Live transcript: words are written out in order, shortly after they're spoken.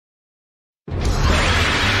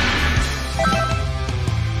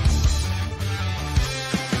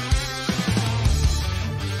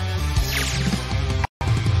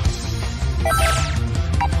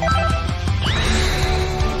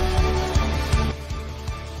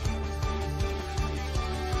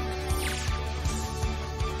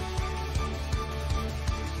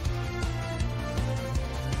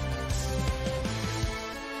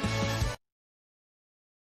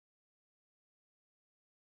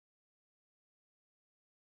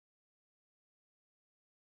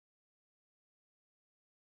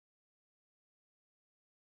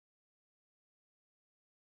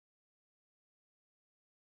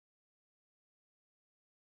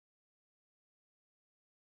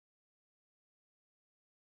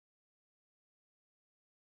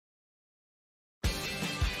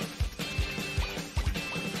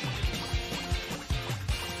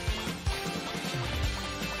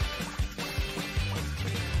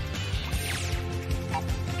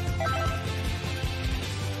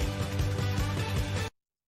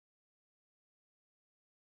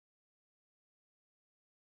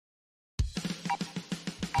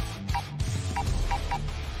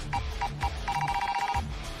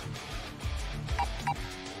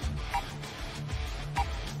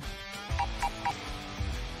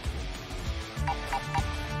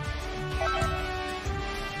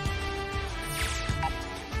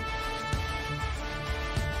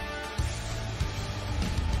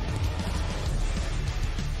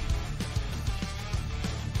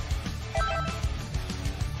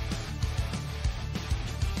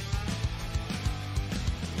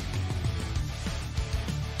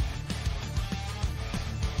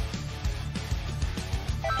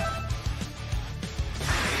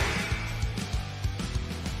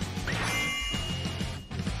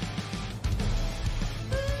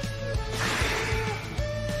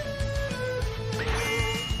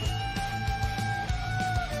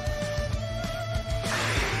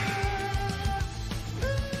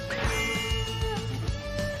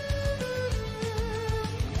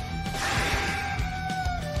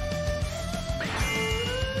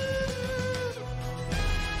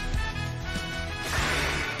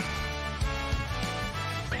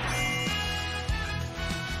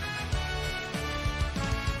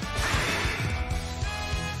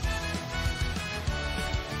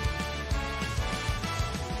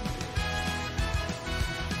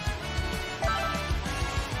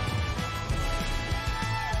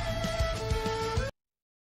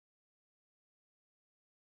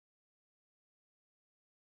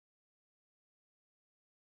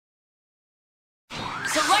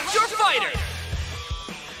Select your fighter!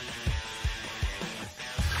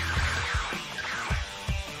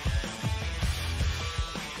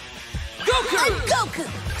 Goku! I'm Goku!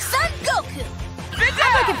 Son Goku!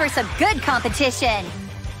 I'm looking for some good competition.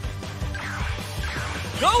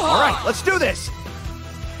 Gohan! All right, let's do this!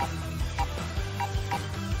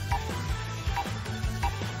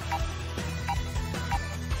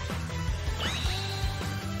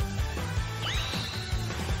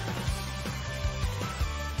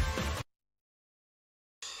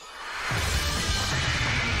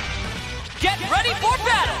 Get ready for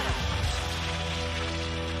battle!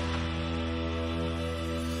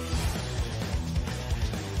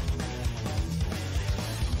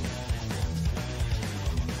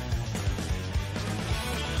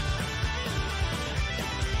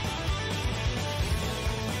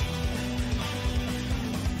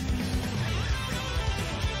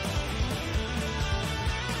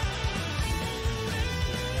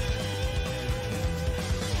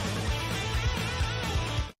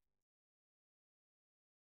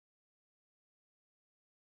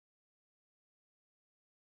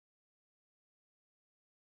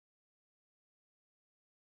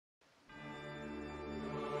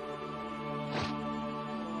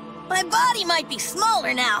 My body might be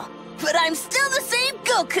smaller now, but I'm still the same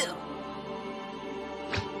Goku!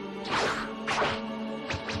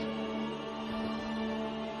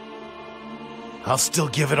 I'll still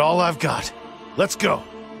give it all I've got. Let's go.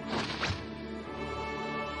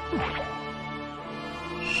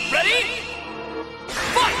 Ready?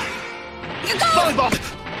 Fight! Volleyball!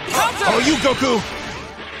 Counter! Oh, you, Goku!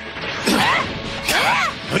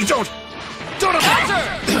 Don't! Don't! Counter!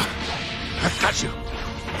 I've got you!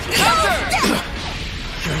 Counter!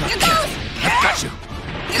 I've got you!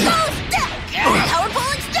 Power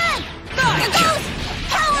Pole Extend! Power Pole!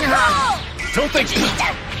 Don't think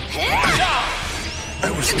I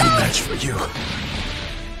was no match for you.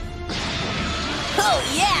 Oh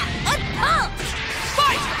yeah! A pump!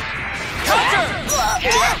 Fight! Counter!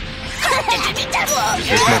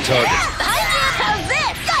 Here's my target. How's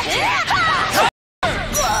this?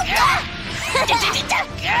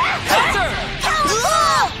 Counter! Power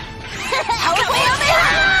Pole!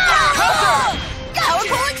 Power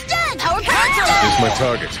Pole Extend! Power Pole Extend! Here's my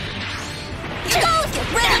target. Get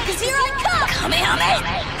ready, cause here I come!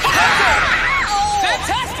 Kamehameha!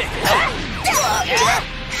 Fantastic!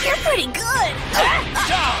 You're pretty good! I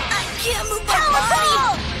can't move my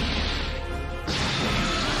body!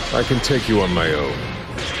 I can take you on my own.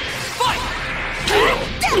 Fight!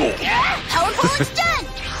 Power Pole Extend!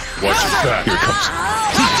 Watch your back. Here comes.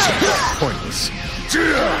 Pointless.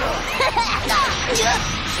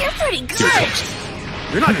 You're pretty good! Here comes.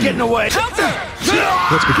 You're not getting away. Counter!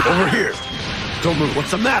 Let's begin. Over here. Don't move.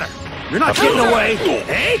 What's the matter? You're not getting away.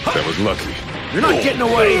 Hey! That was lucky. You're not getting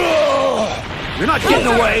away. You're not getting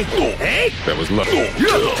away. Hey! That was lucky.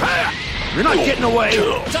 You're not getting away.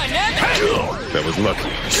 Dynamic! That was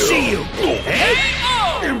lucky. See you. Hey!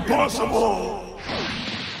 KO! Impossible!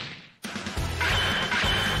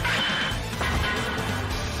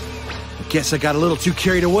 Guess I got a little too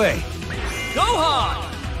carried away. Gohan!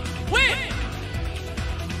 Win!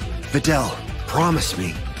 Videl, promise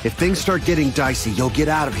me, if things start getting dicey, you'll get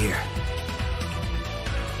out of here.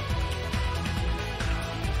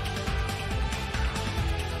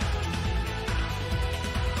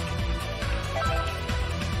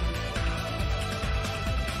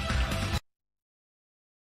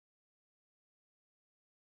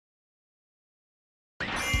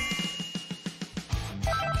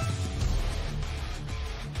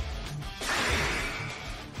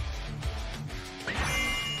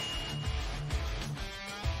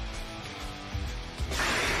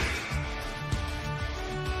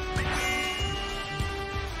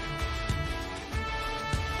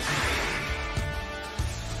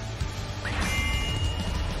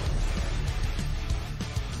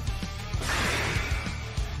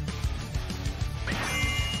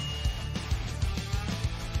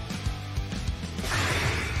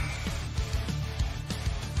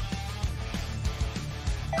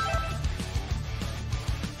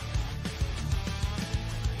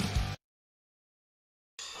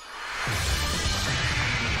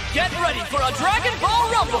 Get ready for a Dragon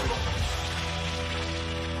Ball Rumble!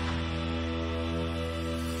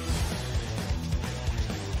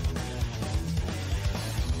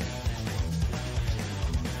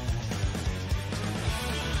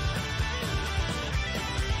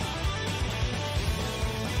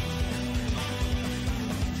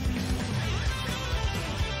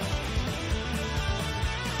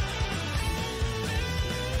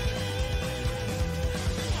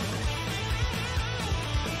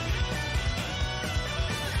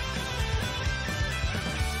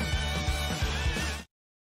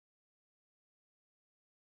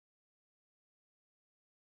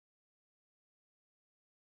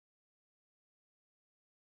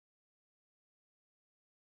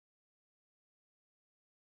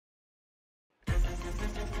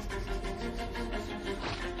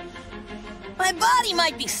 My body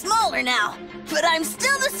might be smaller now, but I'm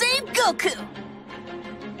still the same Goku.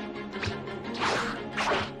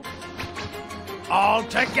 All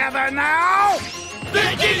together now!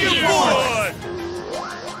 Continue forward!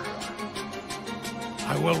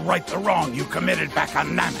 I will right the wrong you committed back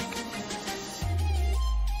on Namek.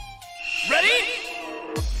 Ready?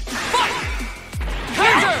 Fight!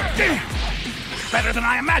 Counter! Better than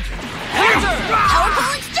I imagined. Counter! Power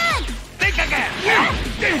Pull Extend! Think again.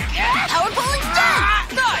 Power Pull Extend!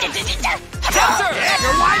 Counter!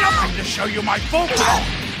 You're wide open to show you my full power.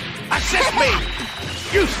 Assist me.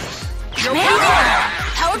 Useless. You're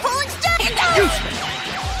Power Pull Extend! Here goes! useless.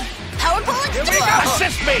 Power Pull Extend!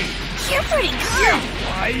 Assist me. You're pretty good!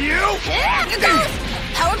 Why you? Here goes!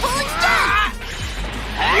 Power Pull Extend!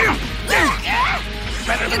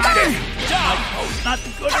 Better than I did. Oh, not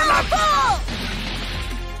good Power enough. Pull!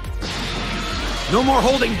 No more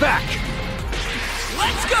holding back.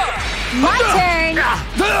 Let's go! My turn.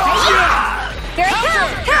 Here it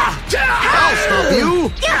comes. I'll stop you.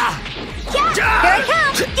 Here it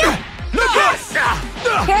comes. Look at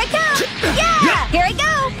Here it comes. Here it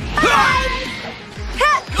goes. Bye.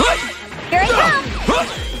 Here it comes.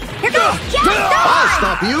 Here goes. I'll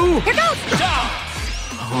stop you. Here goes.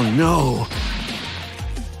 Oh no.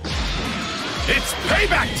 It's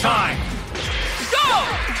payback time! Go!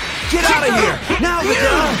 Get out of here. Now's the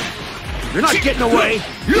time. You're not getting away.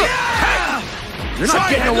 You're not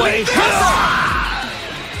getting away.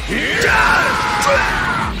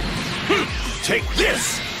 Take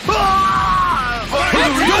this!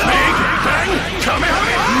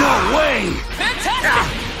 No way.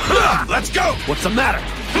 Fantastic! Let's go. What's the matter?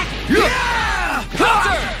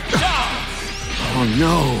 Counter! Oh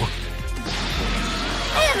no.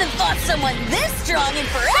 I haven't fought someone this strong in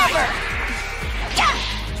forever!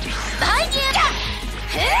 Behind you!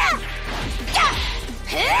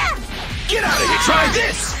 Get out of here! Try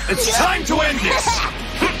this! It's time to end this!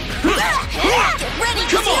 Get ready!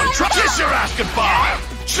 Come on, try kiss your ass goodbye!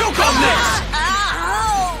 Choke on this!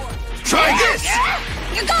 Ow! Try this!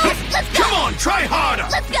 Here goes! Let's go! Come on, try harder!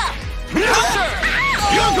 Let's go!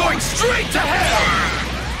 You're going straight to hell!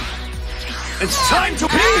 It's time to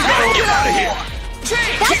get out of here!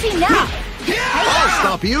 That's enough. I'll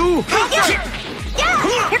stop you. Here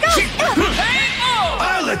goes.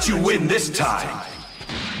 I'll let you win this time!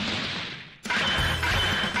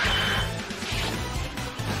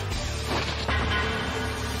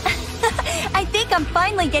 I think I'm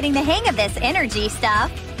finally getting the hang of this energy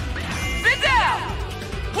stuff. Videl!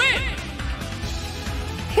 Win!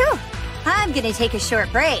 Phew. I'm gonna take a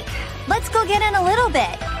short break. Let's go get in a little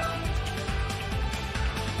bit.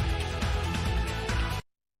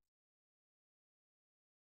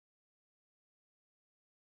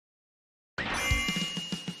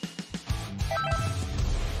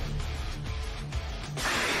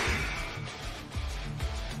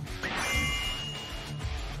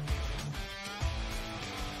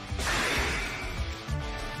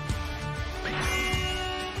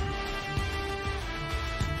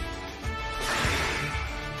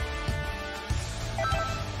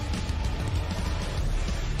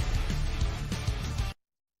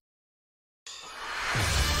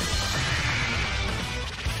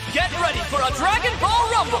 Get ready for a Dragon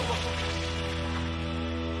Ball Rumble!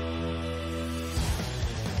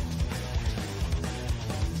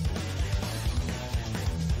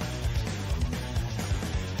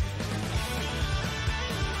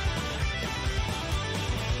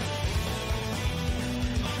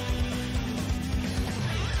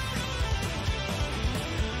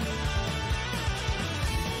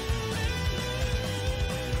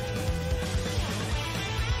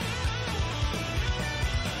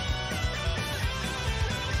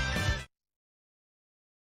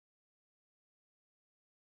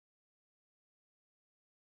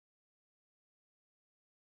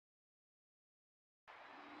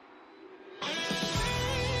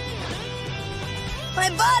 My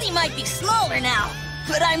body might be smaller now,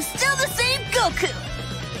 but I'm still the same Goku!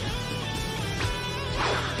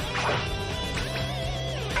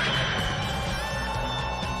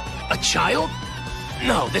 A child?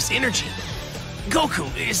 No, this energy. Goku,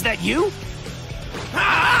 is that you?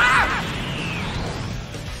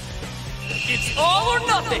 It's all or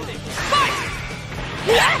nothing! Fight!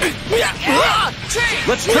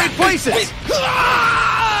 Let's trade places.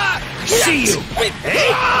 See you.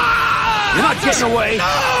 Hey? You're not getting away.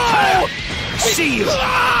 See you.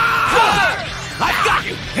 I got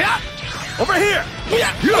you. Over here.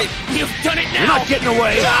 You've done it You're now! not getting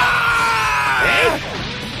away. Hey?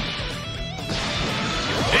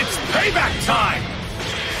 It's payback time!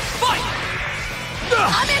 Fight!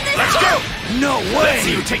 I'm in this Let's too. go! No way! Let's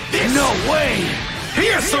see you take this! No way!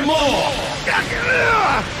 Here's some more!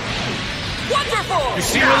 Wonderful! You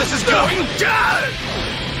see where this is going?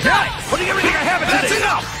 Nice! Putting everything I have into That's this!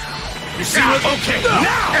 enough! You see what? Okay,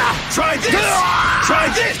 now! Try this! Try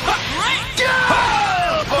this!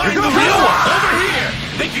 Find the real one! Over here!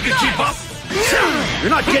 Think you can keep up?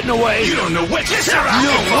 You're not getting away! You don't know what you're out!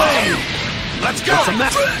 No way! Let's go! What's the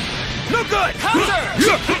matter? No good!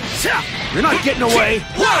 You're not getting away!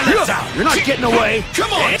 That's out! You're not getting away!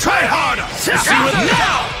 Come on, try harder! See what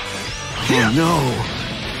now? Oh no!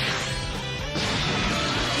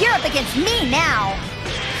 You're up against me now.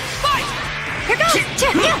 Fight! Here goes.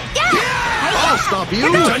 I'll stop you.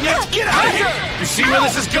 Done yet? Get out of here! You see where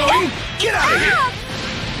this is going? Get out of here!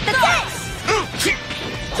 That's it.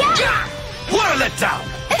 Yeah. What a letdown!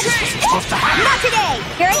 Supposed to happen. Not today.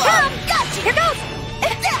 Here I come. Gotcha. Here goes.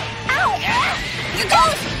 Ow. Here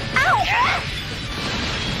goes. Ow.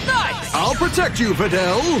 Nice! I'll protect you,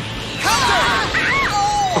 Fidel.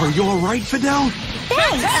 Are you all right, Fidel?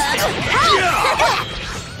 Thanks.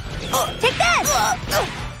 Take this.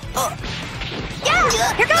 Yeah.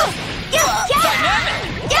 Here goes. Yeah.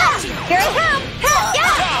 Here I come. Yeah.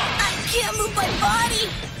 I can't move my body.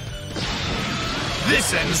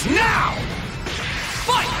 This ends now!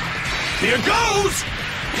 Fight! Here goes!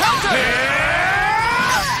 Counter!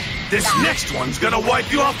 This next one's gonna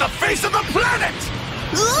wipe you off the face of the planet!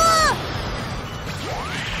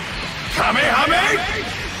 Kamehame!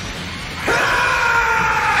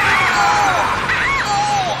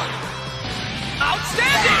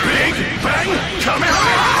 Outstanding! Big Bang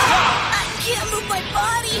Kamehame! I can't move my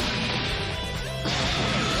body.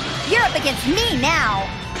 You're up against me now.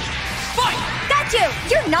 Fight! Got you.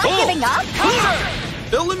 You're not giving up. Counter!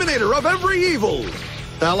 Eliminator of every evil.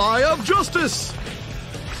 Ally of justice.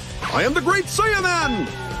 I am the great Saiyaman.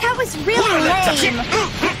 That was really lame.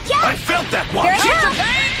 I felt that one! Here I come.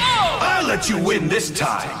 KO! I'll let you win this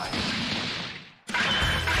time!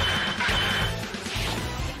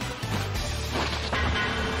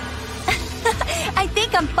 I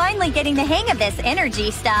think I'm finally getting the hang of this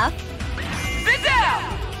energy stuff. Fidel!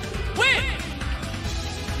 Win!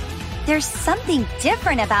 There's something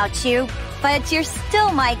different about you, but you're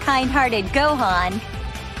still my kind-hearted Gohan.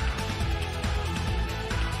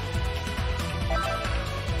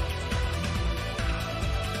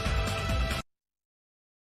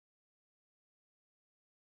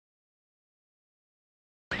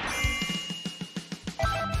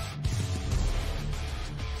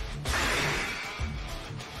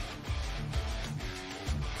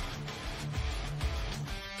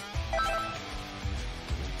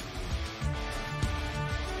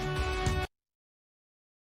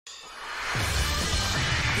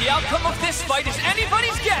 The outcome of this fight is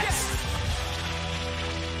anybody's guess!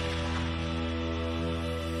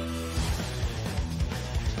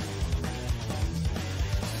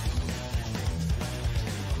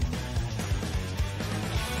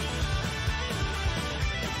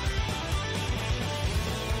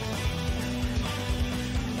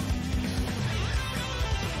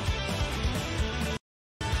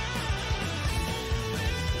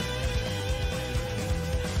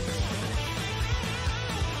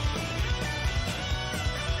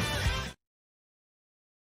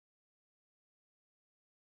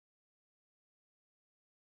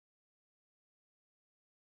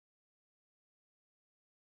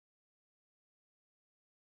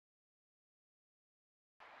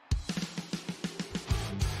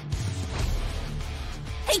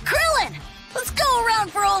 Hey, Krillin! Let's go around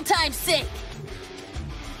for old time's sake.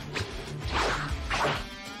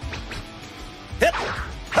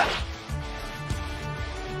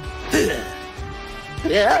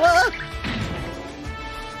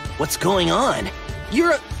 What's going on?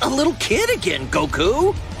 You're a little kid again,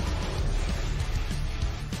 Goku!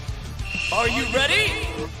 Are you ready?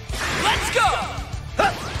 Let's go!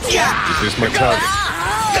 Here's my target.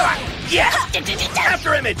 Yeah!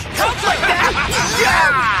 After image! Counts like that!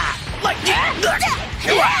 Yeah! Like that!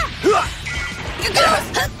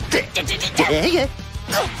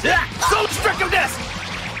 So strict of this!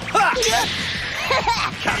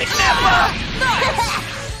 Counting Nappa!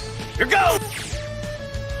 Here goes!